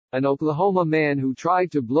An Oklahoma man who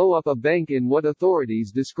tried to blow up a bank in what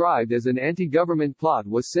authorities described as an anti-government plot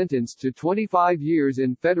was sentenced to 25 years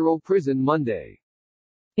in federal prison Monday.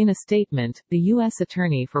 In a statement, the U.S.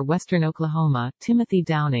 Attorney for Western Oklahoma, Timothy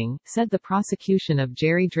Downing, said the prosecution of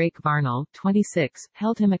Jerry Drake Varnell, 26,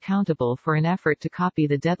 held him accountable for an effort to copy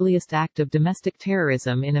the deadliest act of domestic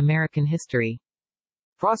terrorism in American history.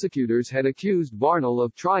 Prosecutors had accused Varnell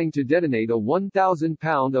of trying to detonate a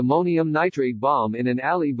 1,000-pound ammonium nitrate bomb in an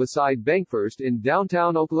alley beside Bankfirst in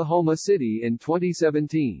downtown Oklahoma City in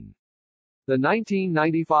 2017. The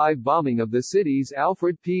 1995 bombing of the city's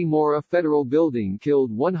Alfred P. Mora Federal Building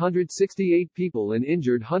killed 168 people and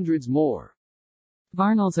injured hundreds more.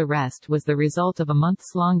 Varnell's arrest was the result of a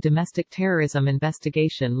months-long domestic terrorism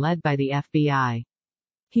investigation led by the FBI.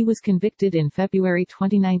 He was convicted in February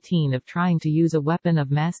 2019 of trying to use a weapon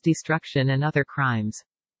of mass destruction and other crimes.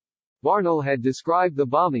 Varnell had described the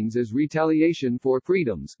bombings as retaliation for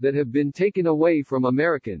freedoms that have been taken away from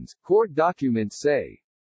Americans, court documents say.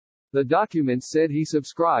 The documents said he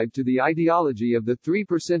subscribed to the ideology of the Three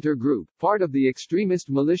Percenter Group, part of the extremist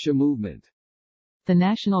militia movement. The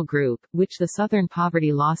National Group, which the Southern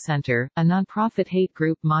Poverty Law Center, a nonprofit hate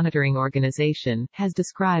group monitoring organization, has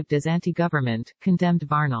described as anti-government, condemned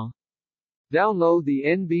Varnell. Download the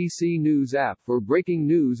NBC News app for breaking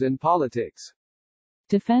news and politics.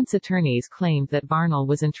 Defense attorneys claimed that Varnell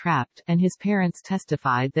was entrapped, and his parents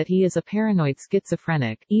testified that he is a paranoid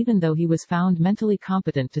schizophrenic, even though he was found mentally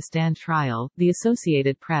competent to stand trial, the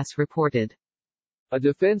Associated Press reported. A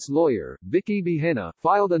defense lawyer, Vicky Behenna,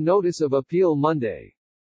 filed a notice of appeal Monday.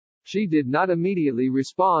 She did not immediately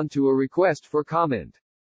respond to a request for comment.